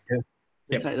those, mate. Yeah.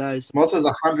 Yep. Take those. Mozza's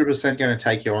 100% going to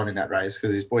take you on in that race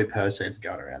because his boy Percent's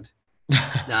going around.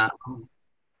 Nah,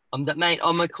 I'm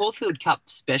a Caulfield Cup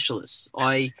specialist.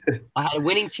 I had a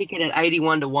winning ticket at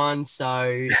 81-1,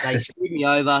 so they screwed me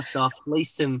over. So I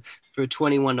fleeced them for a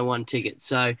 21-1 ticket.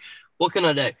 So what can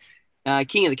I do?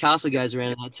 King of the Castle goes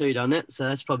around that too, doesn't it? So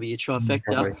that's probably your trifecta.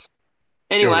 Probably.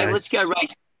 Anyway, let's go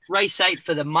race 8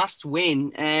 for the must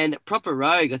win. And Proper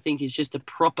Rogue, I think, is just a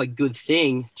proper good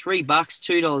thing. $3,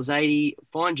 $2.80.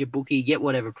 Find your bookie, get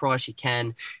whatever price you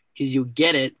can because you'll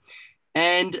get it.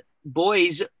 And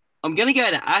boys, I'm going to go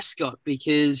to Ascot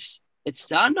because it's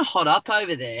starting to hot up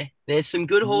over there. There's some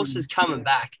good horses coming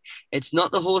back. It's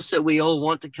not the horse that we all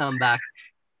want to come back,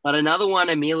 but another one,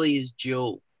 Amelia's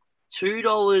Jewel.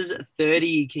 $2.30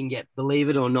 you can get, believe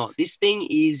it or not. This thing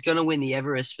is going to win the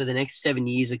Everest for the next 7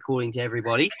 years, according to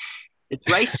everybody. It's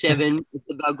race 7. It's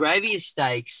the Belgravia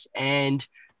Stakes. And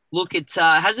look, it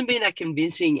hasn't been that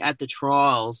convincing at the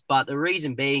trials, but the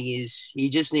reason being is he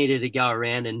just needed to go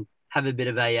around and have a bit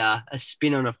of a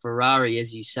spin on a Ferrari,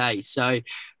 as you say. So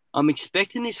I'm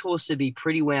expecting this horse to be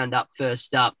pretty wound up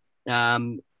first up.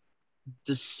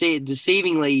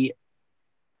 Deceivingly,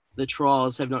 the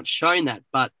trials have not shown that,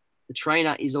 but the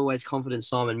trainer is always confident,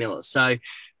 Simon Miller. So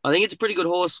I think it's a pretty good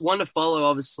horse, one to follow,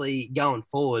 obviously, going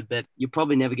forward, but you'll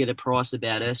probably never get a price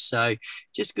about her. So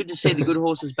just good to see the good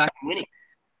horses back and winning.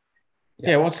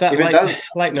 Yeah, what's that?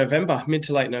 Late November, mid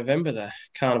to late November, the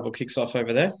carnival kicks off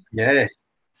over there. Yeah,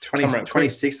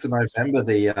 26th of November,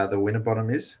 the Winterbottom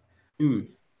is.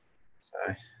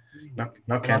 So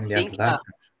not counting after that.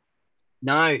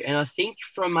 No, and I think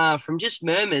from just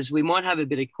murmurs, we might have a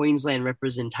bit of Queensland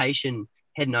representation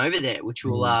heading over there, which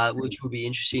will be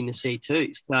interesting to see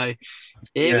too. So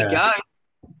there we go.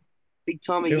 Big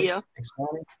time of year.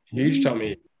 Huge time of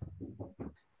year.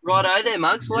 Righto there,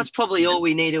 Mugs. Well, that's probably all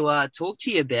we need to talk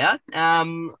to you about.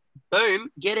 Boom,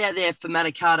 get out there for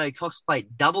Manikato Cox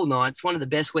Plate double night. It's one of the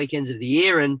best weekends of the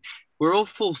year, and we're all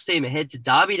full steam ahead to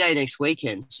Derby Day next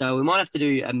weekend. So we might have to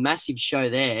do a massive show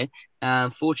there.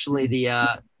 Fortunately,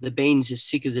 the Bean's as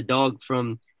sick as a dog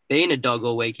from being a dog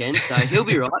all weekend, so he'll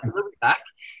be right. He'll be back.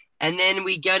 And then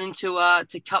we get into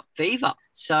to Cup Fever.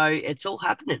 So it's all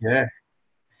happening. Yeah,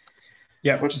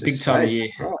 big time of year.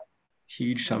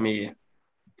 Huge time of year.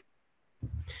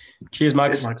 Cheers,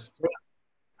 Mugs.